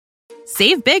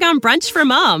Save big on brunch for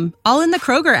mom, all in the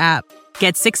Kroger app.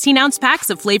 Get 16-ounce packs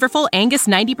of flavorful Angus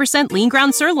 90% lean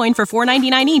ground sirloin for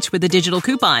 $4.99 each with a digital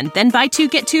coupon. Then buy 2,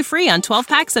 get 2 free on 12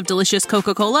 packs of delicious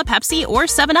Coca-Cola, Pepsi, or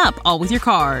 7-Up, all with your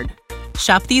card.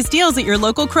 Shop these deals at your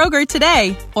local Kroger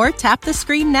today, or tap the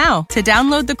screen now to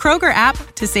download the Kroger app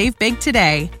to save big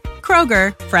today.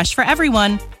 Kroger, fresh for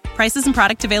everyone. Prices and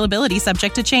product availability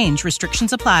subject to change.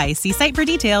 Restrictions apply. See site for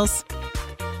details.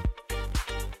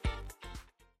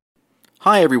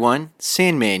 Hi everyone,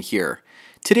 Sandman here.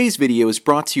 Today's video is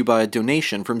brought to you by a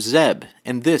donation from Zeb,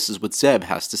 and this is what Zeb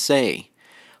has to say.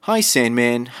 Hi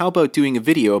Sandman, how about doing a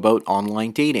video about online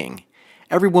dating?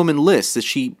 Every woman lists that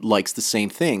she likes the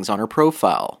same things on her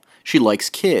profile. She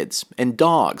likes kids and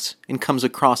dogs, and comes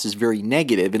across as very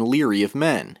negative and leery of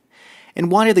men.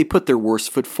 And why do they put their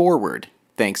worst foot forward?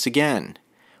 Thanks again.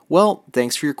 Well,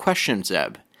 thanks for your question,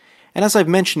 Zeb. And as I've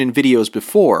mentioned in videos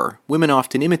before, women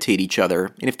often imitate each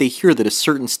other, and if they hear that a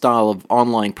certain style of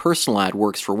online personal ad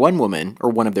works for one woman or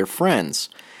one of their friends,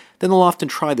 then they'll often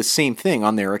try the same thing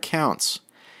on their accounts.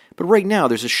 But right now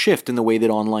there's a shift in the way that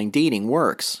online dating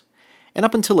works. And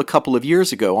up until a couple of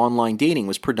years ago, online dating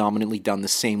was predominantly done the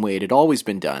same way it had always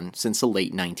been done since the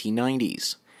late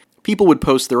 1990s. People would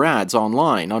post their ads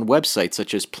online on websites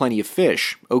such as Plenty of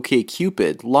Fish,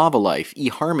 OkCupid, Lavalife,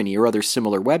 eHarmony, or other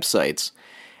similar websites,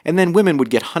 and then women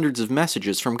would get hundreds of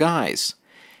messages from guys.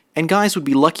 And guys would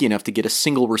be lucky enough to get a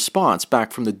single response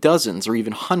back from the dozens or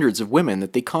even hundreds of women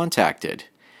that they contacted.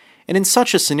 And in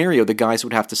such a scenario, the guys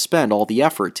would have to spend all the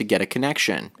effort to get a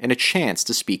connection and a chance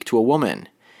to speak to a woman.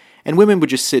 And women would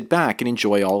just sit back and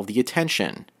enjoy all of the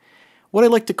attention. What I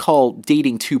like to call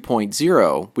Dating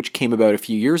 2.0, which came about a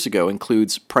few years ago,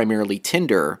 includes primarily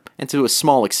Tinder, and to a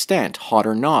small extent, Hot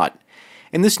or Not.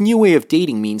 And this new way of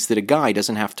dating means that a guy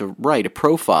doesn't have to write a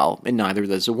profile, and neither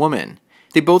does a woman.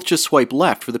 They both just swipe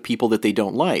left for the people that they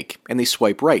don't like, and they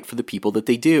swipe right for the people that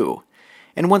they do.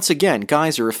 And once again,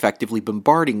 guys are effectively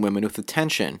bombarding women with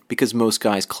attention, because most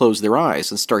guys close their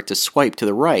eyes and start to swipe to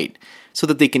the right, so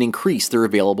that they can increase their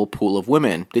available pool of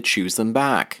women that choose them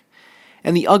back.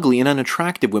 And the ugly and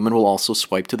unattractive women will also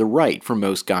swipe to the right for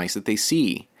most guys that they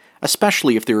see,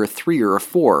 especially if they're a 3 or a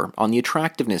 4 on the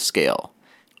attractiveness scale.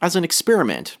 As an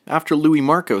experiment, after Louis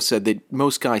Marco said that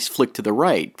most guys flick to the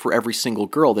right for every single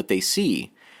girl that they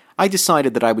see, I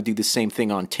decided that I would do the same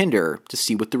thing on Tinder to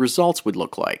see what the results would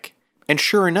look like. And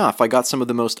sure enough, I got some of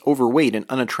the most overweight and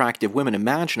unattractive women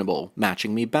imaginable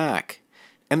matching me back.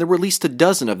 And there were at least a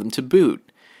dozen of them to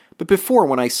boot. But before,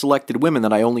 when I selected women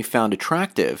that I only found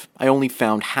attractive, I only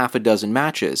found half a dozen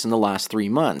matches in the last 3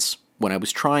 months when I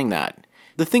was trying that.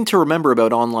 The thing to remember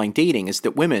about online dating is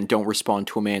that women don't respond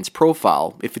to a man's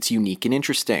profile if it's unique and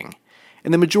interesting.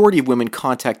 And the majority of women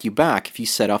contact you back if you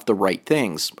set off the right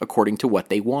things, according to what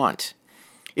they want.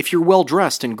 If you're well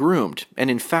dressed and groomed, and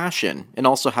in fashion, and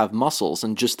also have muscles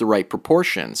in just the right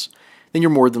proportions, then you're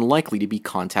more than likely to be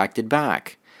contacted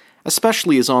back.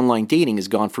 Especially as online dating has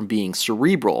gone from being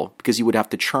cerebral, because you would have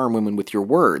to charm women with your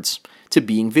words, to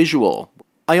being visual.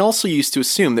 I also used to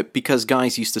assume that because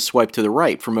guys used to swipe to the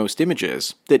right for most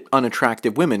images, that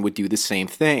unattractive women would do the same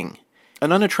thing.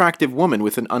 An unattractive woman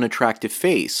with an unattractive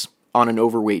face, on an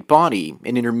overweight body,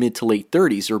 and in her mid to late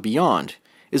 30s or beyond,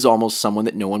 is almost someone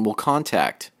that no one will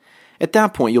contact. At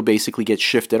that point, you'll basically get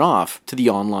shifted off to the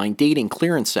online dating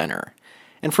clearance center.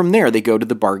 And from there, they go to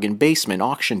the bargain basement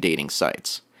auction dating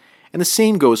sites. And the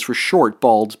same goes for short,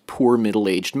 bald, poor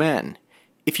middle-aged men.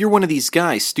 If you're one of these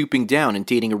guys stooping down and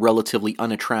dating a relatively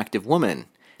unattractive woman,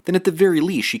 then at the very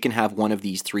least she can have one of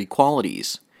these 3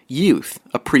 qualities: youth,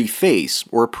 a pretty face,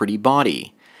 or a pretty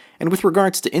body. And with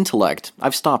regards to intellect,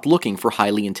 I've stopped looking for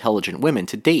highly intelligent women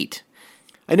to date.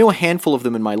 I know a handful of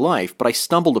them in my life, but I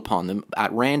stumbled upon them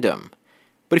at random.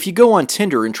 But if you go on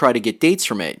Tinder and try to get dates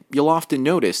from it, you'll often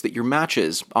notice that your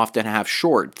matches often have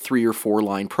short 3 or 4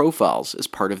 line profiles as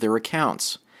part of their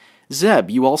accounts. Zeb,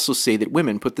 you also say that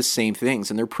women put the same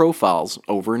things in their profiles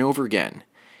over and over again.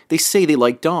 They say they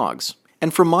like dogs.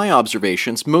 And from my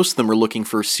observations, most of them are looking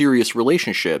for serious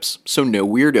relationships, so no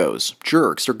weirdos,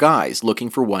 jerks, or guys looking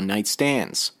for one-night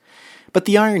stands. But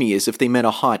the irony is, if they met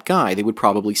a hot guy, they would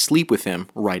probably sleep with him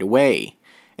right away.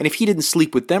 And if he didn't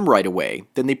sleep with them right away,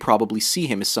 then they'd probably see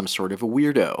him as some sort of a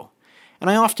weirdo. And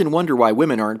I often wonder why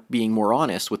women aren't being more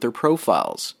honest with their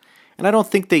profiles. And I don't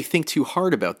think they think too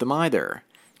hard about them either.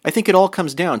 I think it all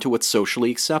comes down to what's socially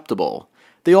acceptable.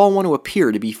 They all want to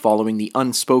appear to be following the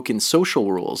unspoken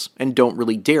social rules and don't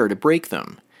really dare to break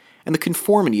them. And the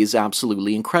conformity is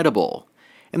absolutely incredible.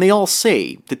 And they all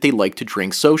say that they like to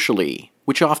drink socially,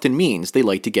 which often means they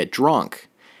like to get drunk.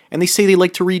 And they say they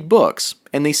like to read books,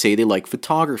 and they say they like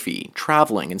photography,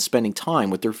 traveling, and spending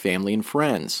time with their family and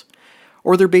friends.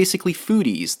 Or they're basically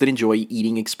foodies that enjoy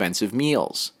eating expensive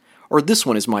meals. Or this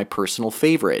one is my personal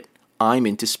favorite, I'm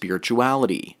into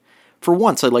spirituality. For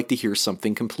once, I'd like to hear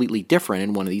something completely different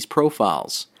in one of these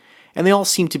profiles. And they all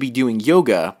seem to be doing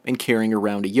yoga and carrying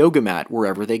around a yoga mat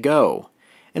wherever they go.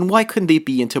 And why couldn't they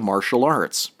be into martial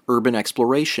arts, urban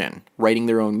exploration, writing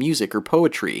their own music or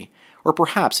poetry, or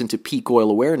perhaps into peak oil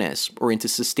awareness, or into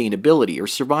sustainability or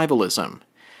survivalism?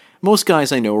 Most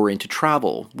guys I know are into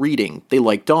travel, reading, they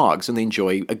like dogs, and they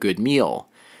enjoy a good meal.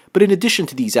 But in addition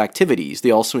to these activities,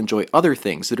 they also enjoy other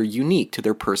things that are unique to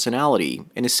their personality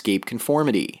and escape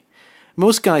conformity.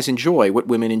 Most guys enjoy what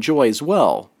women enjoy as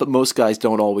well, but most guys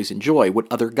don't always enjoy what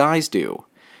other guys do.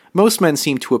 Most men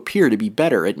seem to appear to be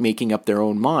better at making up their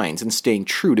own minds and staying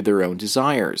true to their own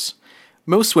desires.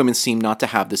 Most women seem not to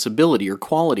have this ability or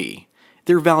quality.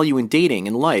 Their value in dating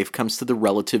and life comes to the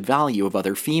relative value of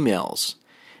other females.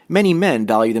 Many men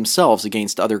value themselves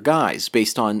against other guys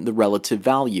based on the relative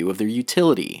value of their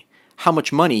utility, how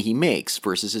much money he makes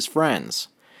versus his friends.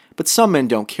 But some men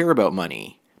don't care about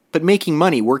money. But making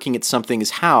money working at something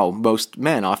is how most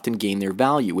men often gain their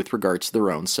value with regards to their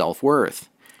own self-worth.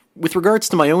 With regards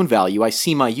to my own value, I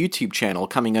see my YouTube channel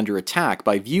coming under attack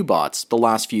by view bots the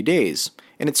last few days,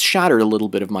 and it's shattered a little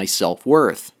bit of my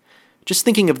self-worth. Just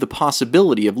thinking of the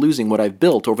possibility of losing what I've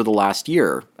built over the last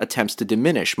year attempts to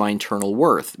diminish my internal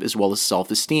worth as well as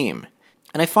self-esteem.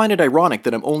 And I find it ironic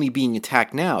that I'm only being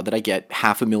attacked now that I get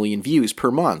 500,000 views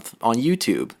per month on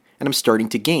YouTube, and I'm starting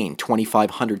to gain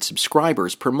 2,500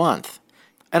 subscribers per month.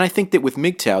 And I think that with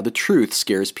MGTOW, the truth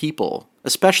scares people,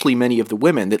 especially many of the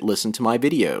women that listen to my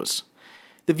videos.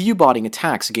 The view-botting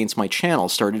attacks against my channel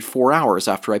started 4 hours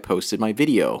after I posted my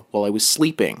video while I was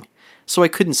sleeping, so I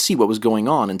couldn't see what was going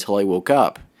on until I woke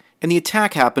up. And the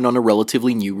attack happened on a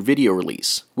relatively new video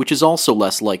release, which is also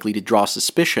less likely to draw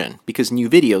suspicion because new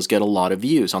videos get a lot of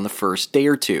views on the first day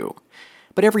or two.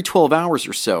 But every 12 hours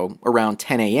or so, around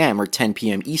 10 a.m. or 10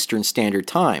 p.m. Eastern Standard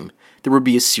Time, there would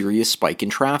be a serious spike in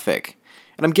traffic.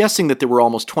 And I'm guessing that there were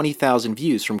almost 20,000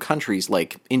 views from countries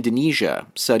like Indonesia,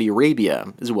 Saudi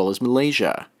Arabia, as well as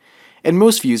Malaysia. And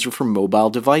most views were from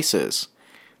mobile devices.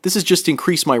 This has just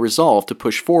increased my resolve to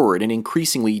push forward and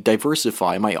increasingly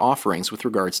diversify my offerings with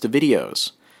regards to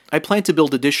videos. I plan to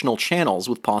build additional channels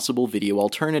with possible video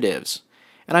alternatives.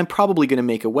 And I'm probably going to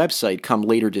make a website come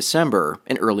later December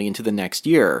and early into the next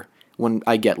year, when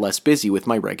I get less busy with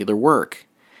my regular work.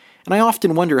 And I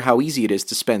often wonder how easy it is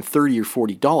to spend $30 or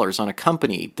 $40 on a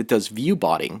company that does view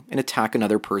botting and attack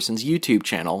another person's YouTube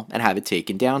channel and have it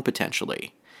taken down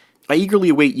potentially. I eagerly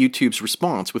await YouTube's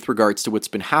response with regards to what's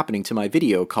been happening to my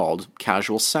video called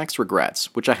Casual Sex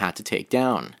Regrets, which I had to take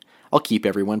down. I'll keep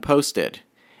everyone posted.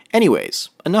 Anyways,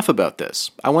 enough about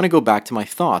this. I want to go back to my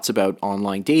thoughts about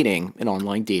online dating and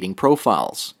online dating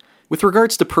profiles. With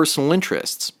regards to personal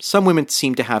interests, some women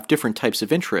seem to have different types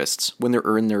of interests when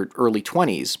they're in their early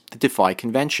 20s that defy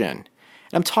convention. And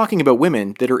I'm talking about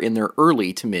women that are in their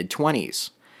early to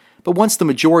mid-20s. But once the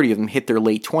majority of them hit their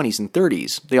late 20s and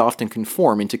 30s, they often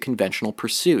conform into conventional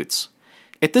pursuits.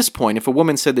 At this point, if a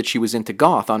woman said that she was into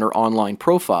goth on her online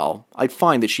profile, I'd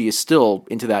find that she is still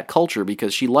into that culture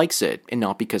because she likes it and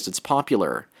not because it's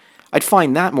popular. I'd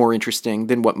find that more interesting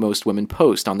than what most women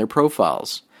post on their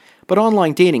profiles. But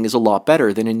online dating is a lot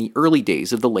better than in the early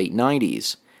days of the late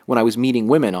 90s, when I was meeting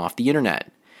women off the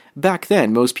internet. Back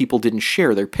then, most people didn't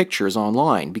share their pictures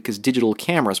online because digital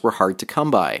cameras were hard to come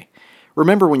by.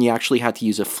 Remember when you actually had to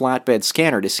use a flatbed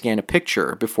scanner to scan a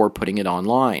picture before putting it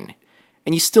online?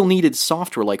 And you still needed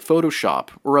software like Photoshop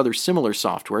or other similar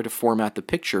software to format the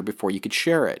picture before you could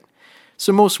share it.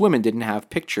 So most women didn't have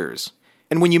pictures.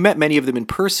 And when you met many of them in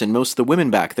person, most of the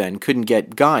women back then couldn't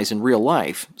get guys in real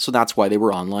life, so that's why they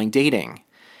were online dating.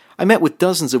 I met with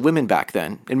dozens of women back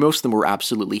then, and most of them were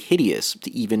absolutely hideous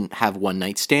to even have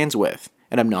one-night stands with.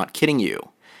 And I'm not kidding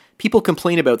you. People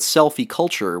complain about selfie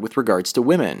culture with regards to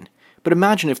women, but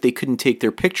imagine if they couldn't take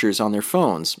their pictures on their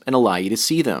phones and allow you to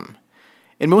see them.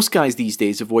 And most guys these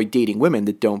days avoid dating women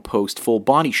that don't post full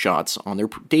body shots on their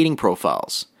dating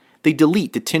profiles. They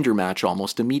delete the Tinder match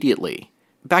almost immediately.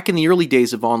 Back in the early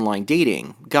days of online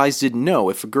dating, guys didn't know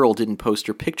if a girl didn't post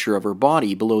her picture of her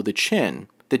body below the chin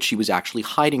that she was actually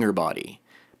hiding her body.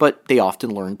 But they often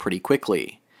learn pretty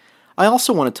quickly. I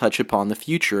also want to touch upon the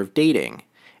future of dating.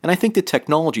 And I think that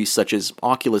technologies such as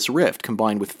Oculus Rift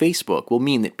combined with Facebook will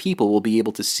mean that people will be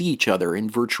able to see each other in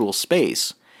virtual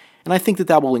space. And I think that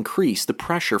that will increase the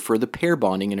pressure for the pair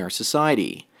bonding in our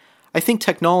society. I think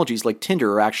technologies like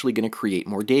Tinder are actually going to create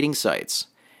more dating sites.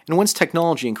 And once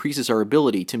technology increases our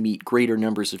ability to meet greater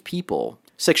numbers of people,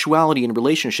 sexuality and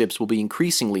relationships will be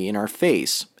increasingly in our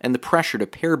face, and the pressure to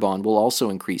pair bond will also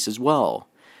increase as well.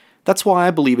 That's why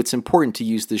I believe it's important to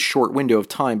use this short window of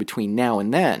time between now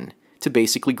and then to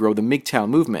basically grow the MGTOW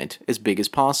movement as big as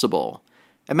possible.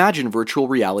 Imagine virtual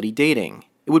reality dating.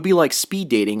 It would be like speed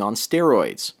dating on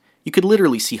steroids. You could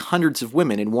literally see hundreds of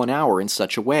women in 1 hour in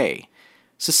such a way.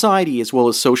 Society as well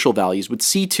as social values would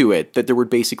see to it that there would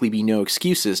basically be no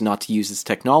excuses not to use this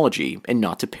technology and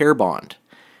not to pair bond.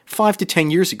 5 to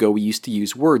 10 years ago we used to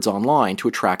use words online to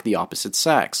attract the opposite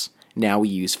sex. Now we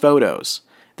use photos.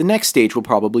 The next stage will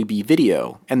probably be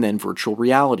video, and then virtual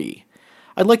reality.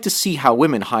 I'd like to see how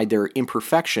women hide their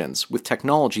imperfections with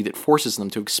technology that forces them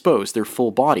to expose their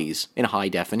full bodies in high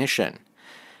definition.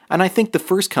 And I think the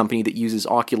first company that uses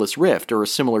Oculus Rift or a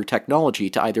similar technology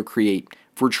to either create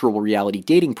virtual reality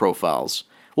dating profiles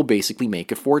will basically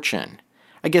make a fortune.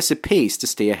 I guess it pays to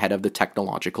stay ahead of the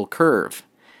technological curve.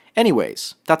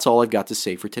 Anyways, that's all I've got to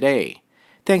say for today.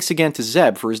 Thanks again to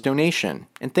Zeb for his donation,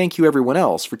 and thank you everyone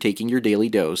else for taking your daily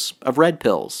dose of red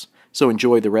pills. So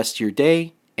enjoy the rest of your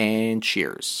day, and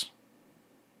cheers.